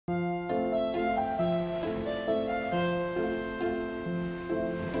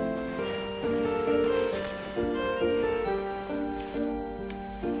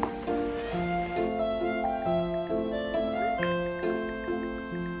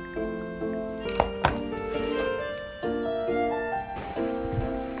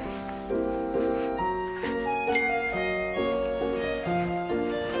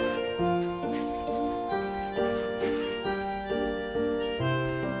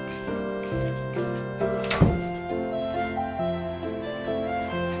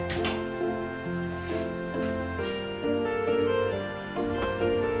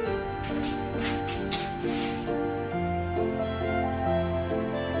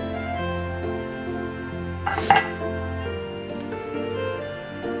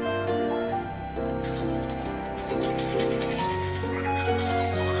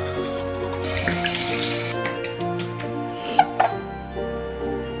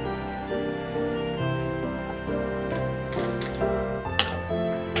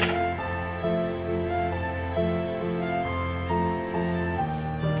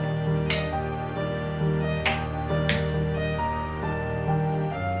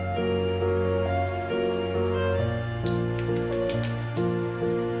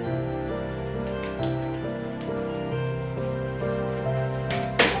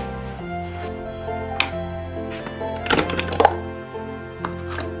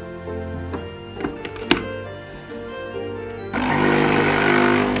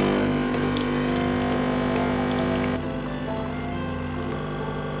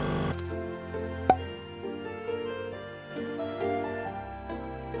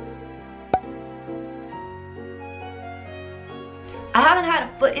I haven't had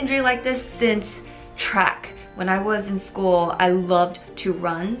a foot injury like this since track. When I was in school, I loved to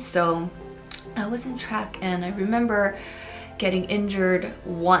run, so I was in track and I remember getting injured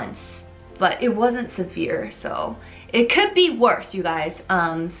once, but it wasn't severe, so it could be worse, you guys.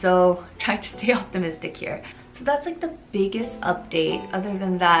 So trying to stay optimistic here. So that's like the biggest update. Other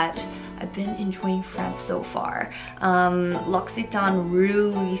than that, I've been enjoying France so far. Luxid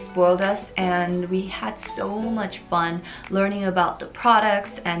really spoiled us and we had so much fun learning about the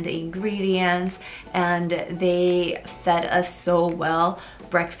products and the ingredients, and they fed us so well.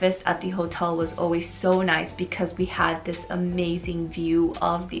 Breakfast at the hotel was always so nice because we had this amazing view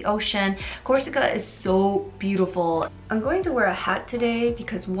of the ocean. Corsica is so beautiful. I'm going to wear a hat today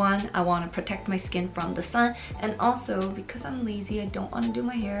because one, I want to protect my skin from the sun, and also because I'm lazy, I don't want to do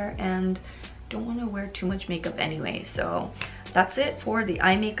my hair and don't want to wear too much makeup anyway. So that's it for the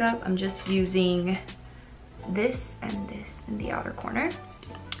eye makeup. I'm just using this and this in the outer corner.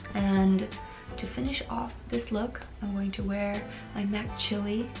 And to finish off this look, I'm going to wear my MAC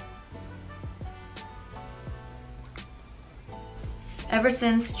Chili. Ever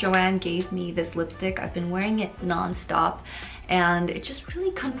since Joanne gave me this lipstick, I've been wearing it non-stop and it just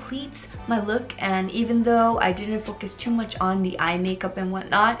really completes my look. And even though I didn't focus too much on the eye makeup and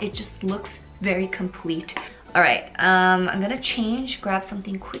whatnot, it just looks very complete. Alright, I'm gonna change, grab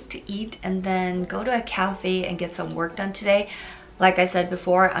something quick to eat, and then go to a cafe and get some work done today. Like I said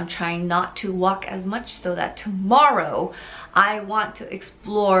before, I'm trying not to walk as much so that tomorrow I want to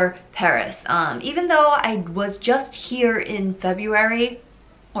explore Paris. Even though I was just here in February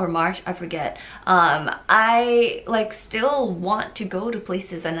or March, I forget, I like still want to go to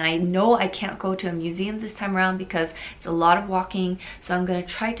places, and I know I can't go to a museum this time around because it's a lot of walking. So I'm gonna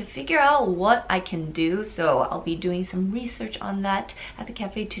try to figure out what I can do. So I'll be doing some research on that at the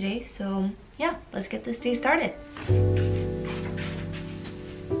cafe today. So yeah, let's get this day started.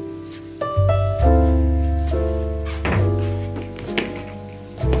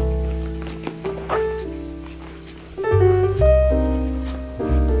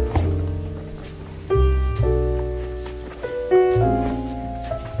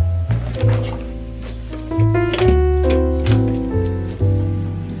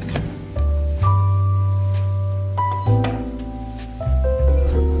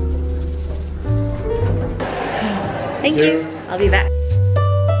 Thank you. I'll be back.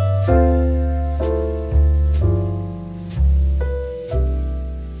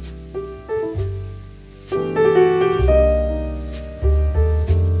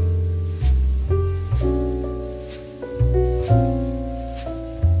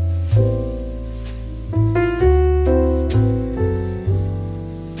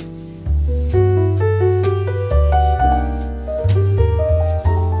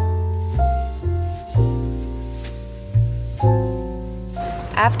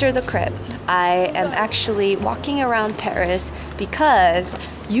 After the crib, I am actually walking around Paris because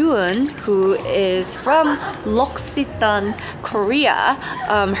Yoon, who is from Luxid, Korea,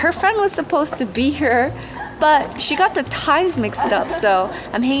 her friend was supposed to be here, but she got the times mixed up, so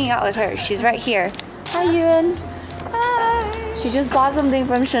I'm hanging out with her. She's right here. Hi, Yoon. Hi. She just bought something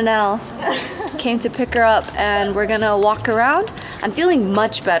from Chanel. Came to pick her up and we're gonna walk around. I'm feeling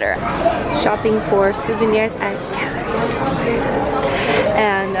much better. Shopping for souvenirs at galleries.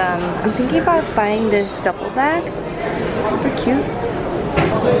 And I'm thinking about buying this duffel bag. Super cute.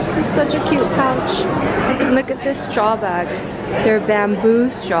 It's such a cute pouch. Look at this straw bag. They're bamboo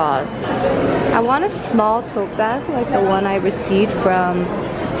straws. I want a small tote bag like the one I received from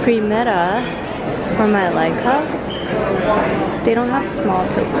Primera for my Leica. They don't have small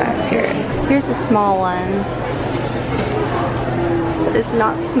tote bags here. Here's a small one. But it's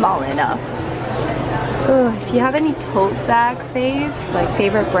not small enough. So if you have any tote bag faves, like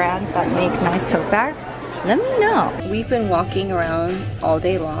favorite brands that make nice tote bags, let me know. We've been walking around all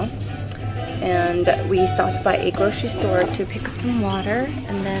day long and we stopped by a grocery store to pick up some water,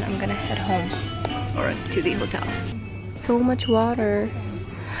 and then I'm gonna head home or to the hotel. So much water.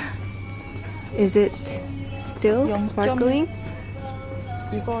 Is it still sparkling?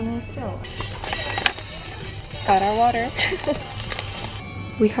 이거는 still. Got our water.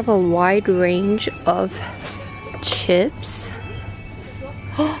 We have a wide range of chips.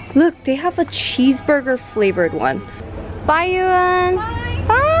 Look, they have a cheeseburger flavored one. Bye, Yuan. Bye.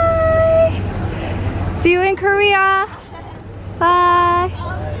 Bye. See you in Korea. Bye.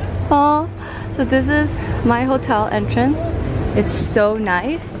 Oh, so this is my hotel entrance. It's so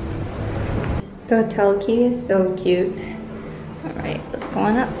nice. The hotel key is so cute. All right, let's go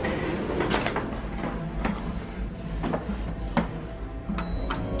on up.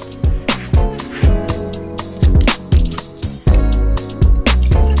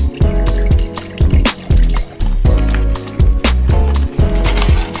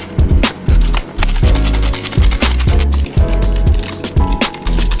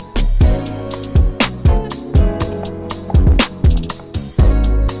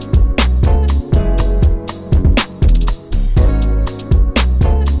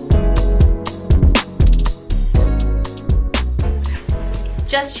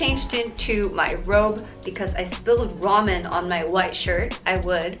 Just changed into my robe because I spilled ramen on my white shirt. I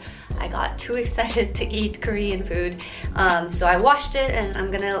got too excited to eat Korean food. So I washed it and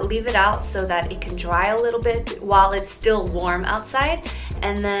I'm gonna leave it out so that it can dry a little bit while it's still warm outside.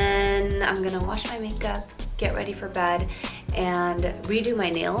 And then I'm gonna wash my makeup, get ready for bed, and redo my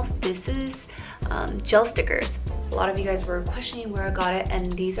nails. This is gel stickers. A lot of you guys were questioning where I got it,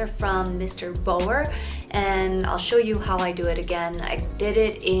 and these are from Mr. Bower, and I'll show you how I do it again. I did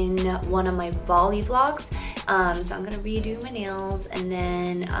it in one of my Bali vlogs, so I'm gonna redo my nails and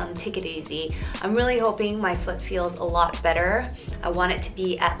then take it easy. I'm really hoping my foot feels a lot better. I want it to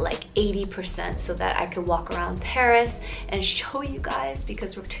be at like 80% so that I could walk around Paris and show you guys,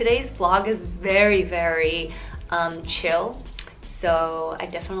 because today's vlog is very, very chill. So I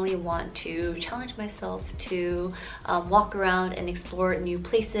definitely want to challenge myself to walk around and explore new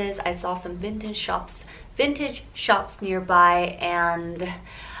places. I saw some vintage shops nearby, and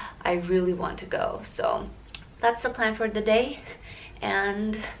I really want to go. So that's the plan for the day,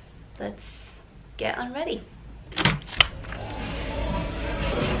 and let's get ready.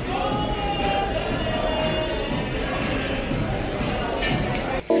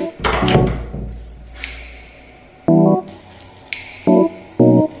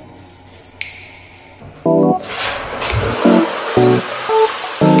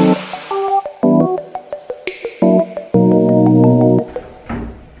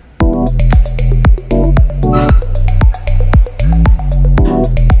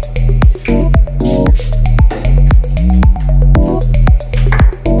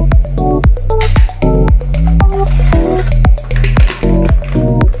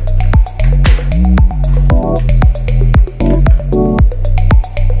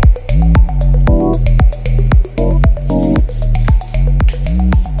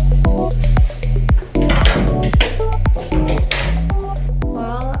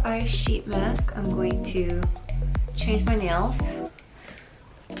 Change my nails.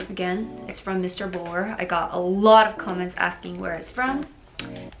 Again, it's from Mr. Bower. I got a lot of comments asking where it's from,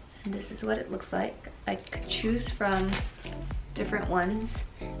 and this is what it looks like. I could choose from different ones,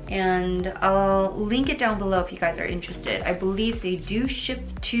 and I'll link it down below if you guys are interested. I believe they do ship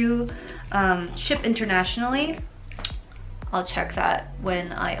internationally. I'll check that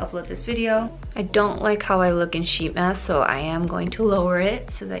when I upload this video. I don't like how I look in sheet mask, so I am going to lower it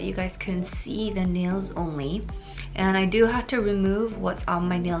so that you guys can see the nails only. And I do have to remove what's on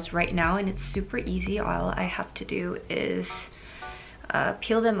my nails right now, and it's super easy. All I have to do is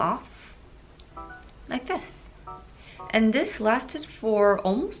peel them off like this. And this lasted for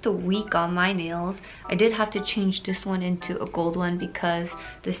almost a week on my nails. I did have to change this one into a gold one because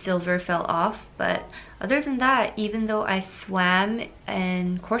the silver fell off. But other than that, even though I swam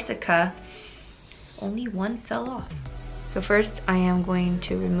in Corsica, only one fell off. So first, I am going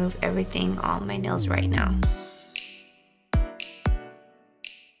to remove everything on my nails right now.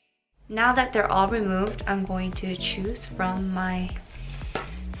 Now that they're all removed, I'm going to choose from my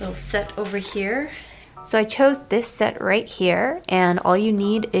little set over here. So I chose this set right here, and all you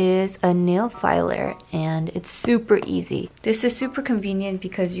need is a nail filer, and it's super easy. This is super convenient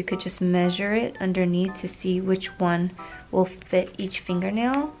because you could just measure it underneath to see which one will fit each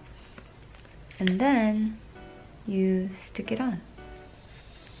fingernail, and then you stick it on.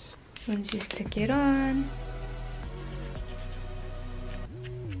 Once you stick it on,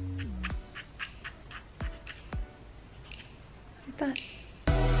 like that.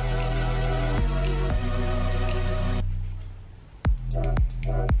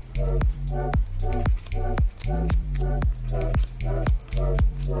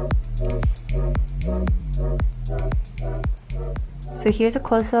 So here's a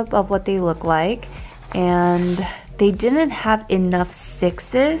close-up of what they look like, and they didn't have enough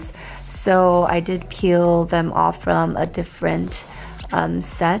 6s, so I did peel them off from a different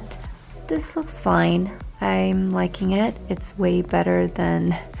set. This looks fine. I'm liking it. It's way better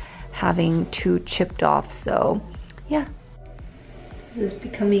than having 2 chipped off, so yeah. This is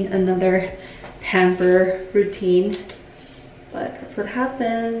becoming another hamper routine, but that's what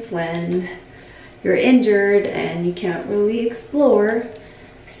happens when you're injured and you can't really explore.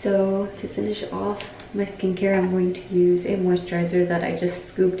 So to finish off my skincare, I'm going to use a moisturizer that I just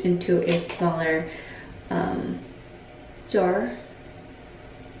scooped into a smaller jar.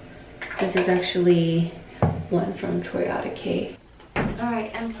 This is actually one from Epik.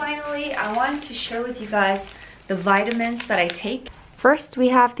 Alright, and finally I wanted to share with you guys the vitamins that I take. First we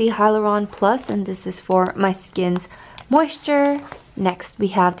have the Hyaluron Plus, and this is for my skin's moisture. Next we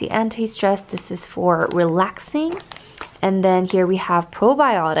have the anti-stress. This is for relaxing. And then here we have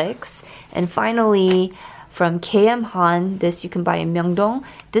probiotics. And finally from KM Han, this you can buy in Myeongdong.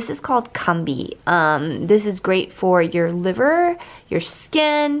 This is called Kambi. This is great for your liver, your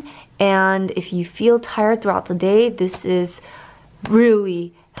skin, and if you feel tired throughout the day, this is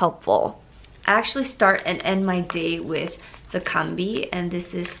really helpful. I actually start and end my day with the Kambi, and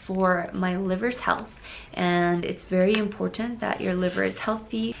this is for my liver's health. And it's very important that your liver is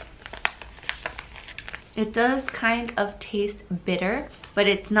healthy. It does kind of taste bitter, but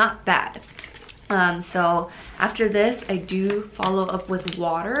it's not bad. So after this, I do follow up with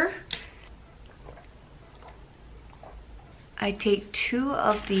water. I take 2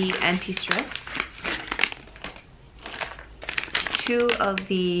 of the anti-stress, 2 of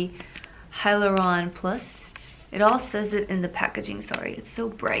the Hyaluron Plus. It all says it in the packaging, sorry, it's so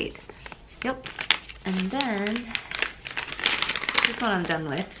bright. Yep. And then, this one I'm done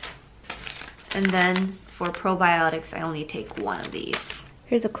with. And then for probiotics, I only take 1 of these.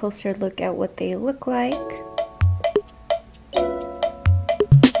 Here's a closer look at what they look like.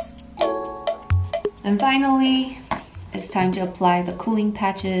 And finally, it's time to apply the cooling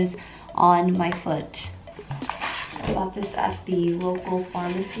patches on my foot. I bought this at the local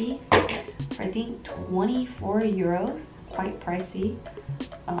pharmacy for I think 24 euros, quite pricey.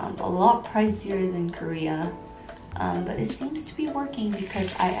 A lot pricier than Korea, but it seems to be working because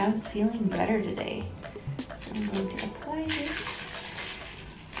I am feeling better today. So I'm going to apply this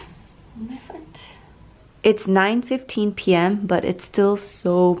on my foot. It's 9:15 p.m. but it's still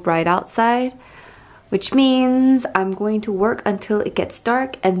so bright outside, which means I'm going to work until it gets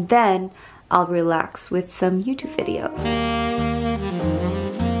dark, and then I'll relax with some YouTube videos.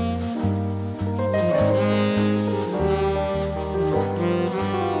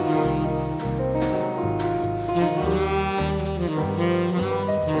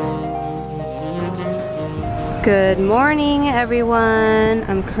 Good morning, everyone.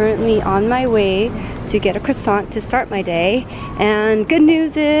 I'm currently on my way to get a croissant to start my day, and good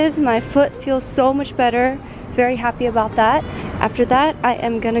news is my foot feels so much better. Very happy about that. After that, I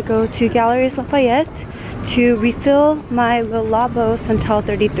am gonna go to Galeries Lafayette to refill my Le Labo Santal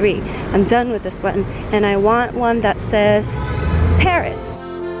 33. I'm done with this one, and I want one that says Paris.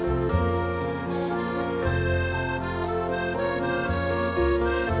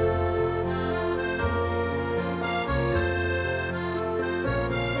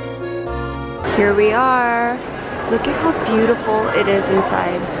 Here we are. Look at how beautiful it is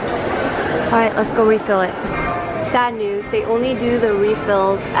inside. Alright, let's go refill it. Sad news, they only do the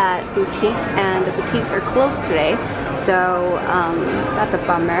refills at boutiques, and the boutiques are closed today, so that's a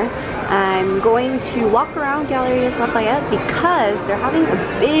bummer. I'm going to walk around Galeries Lafayette because they're having a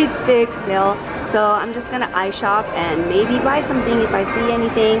big sale, so I'm just gonna eye shop and maybe buy something if I see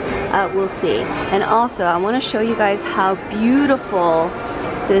anything. We'll see. And also, I want to show you guys how beautiful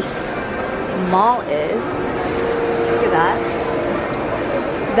this mall is. Look at that.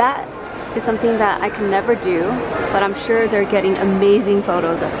 That is something that I can never do, but I'm sure they're getting amazing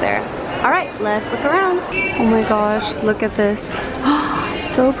photos up there. Alright, let's look around. Oh my gosh, look at this.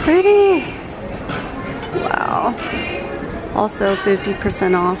 So pretty. Wow. Also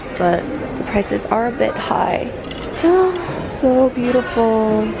 50% off, but the prices are a bit high. So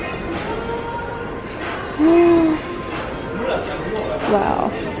beautiful.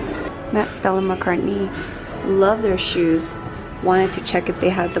 Wow. Matt, Stella McCartney. Love their shoes. Wanted to check if they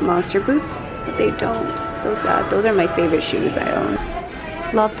had the monster boots, but they don't. So sad. Those are my favorite shoes I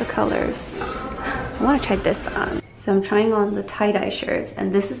own. Love the colors. I want to try this on. So I'm trying on the tie-dye shirts,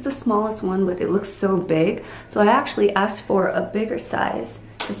 and this is the smallest one, but it looks so big. So I actually asked for a bigger size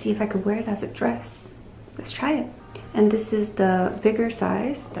to see if I could wear it as a dress. Let's try it. And this is the bigger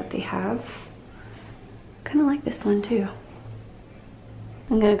size that they have. Kind of like this one too.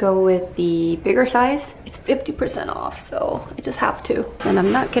 I'm gonna go with the bigger size. It's 50% off, so I just have to. And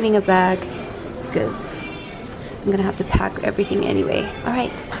I'm not getting a bag because I'm gonna have to pack everything anyway. All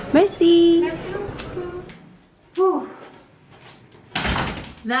right, merci. Whew.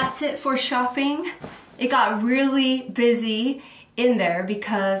 That's it for shopping. It got really busy in there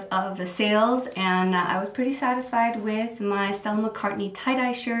because of the sales, and I was pretty satisfied with my Stella McCartney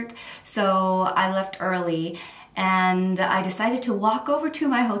tie-dye shirt, so I left early. And I decided to walk over to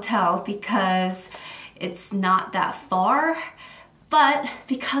my hotel because it's not that far, but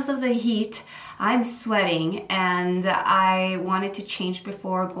because of the heat, I'm sweating and I wanted to change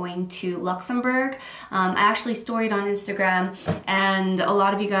before going to Luxembourg. I actually storied on Instagram and a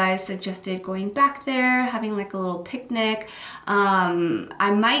lot of you guys suggested going back there, having like a little picnic.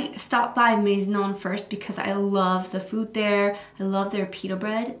 I might stop by Maisnon first because I love the food there. I love their pita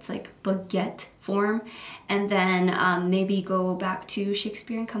bread. It's like baguette form. And then maybe go back to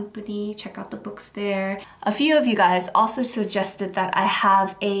Shakespeare and Company, check out the books there. A few of you guys also suggested that I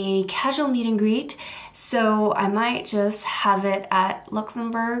have a casual meet and greet, so I might just have it at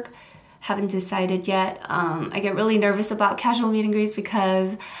Luxembourg. Haven't decided yet. I get really nervous about casual meet and greets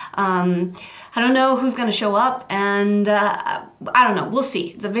because I don't know who's gonna show up, and I don't know, we'll see.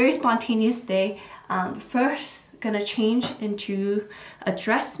 It's a very spontaneous day. First, gonna change into a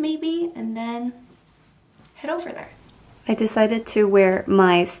dress maybe, and then head over there. I decided to wear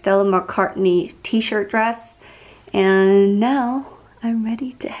my Stella McCartney t-shirt dress, and now I'm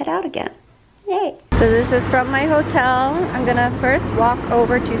ready to head out again. Yay! So this is from my hotel. I'm gonna first walk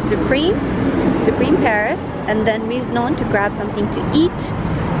over to Supreme Paris, and then Maisnon to grab something to eat,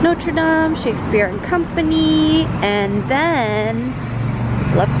 Notre Dame, Shakespeare and Company, and then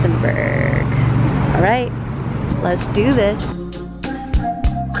Luxembourg. All right, let's do this.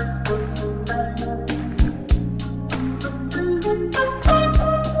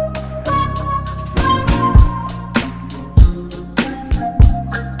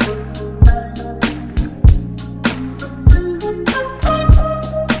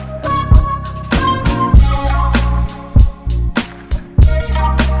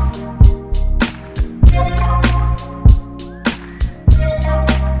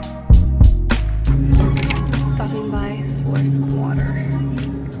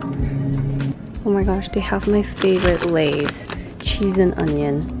 Oh my gosh, they have my favorite Lay's, cheese and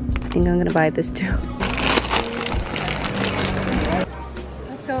onion. I think I'm gonna buy this too.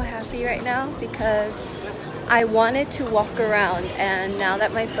 I'm so happy right now because I wanted to walk around, and now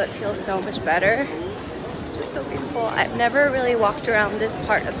that my foot feels so much better, it's just so beautiful. I've never really walked around this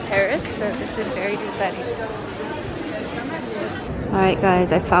part of Paris, so this is very exciting. Alright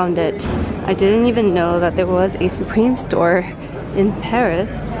guys, I found it. I didn't even know that there was a Supreme store in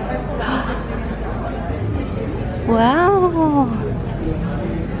Paris. Wow!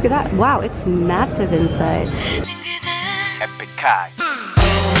 Look at that. Wow, it's massive inside. Epik.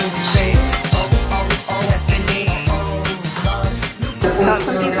 Got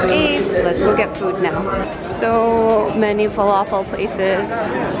something to eat. Let's go get food now. So many falafel places.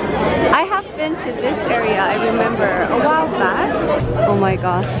 I have been to this area, I remember, a while back. Oh my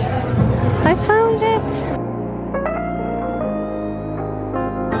gosh. I found it!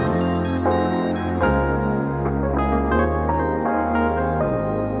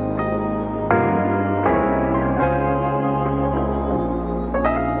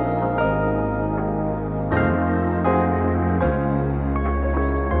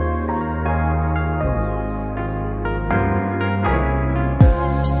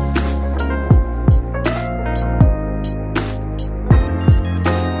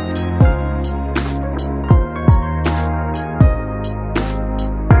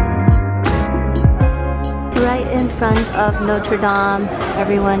 In front of Notre Dame,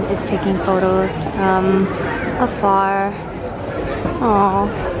 everyone is taking photos from afar. Aww.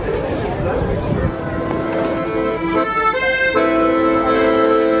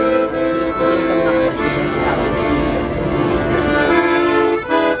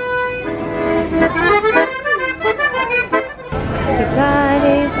 Hey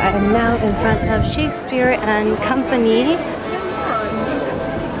guys, I am now in front of Shakespeare and Company.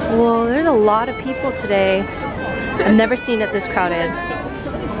 Whoa, there's a lot of people today. I've never seen it this crowded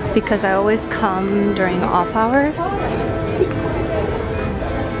because I always come during off hours.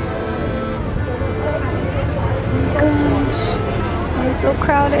 Gosh, it's so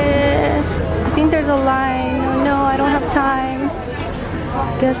crowded. I think there's a line. Oh no, I don't have time.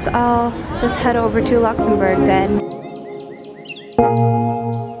 Guess I'll just head over to Luxembourg then.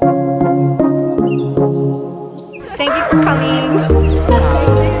 Thank you for coming.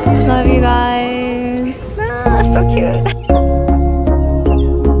 Love you guys. Ah, so cute.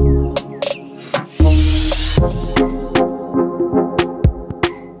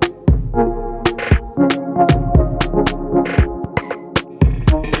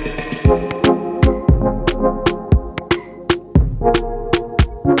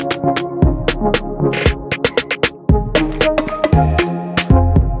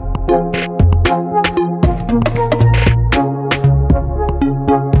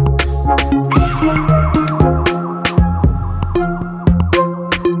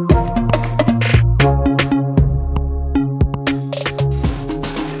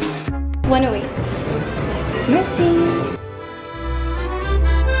 Missing.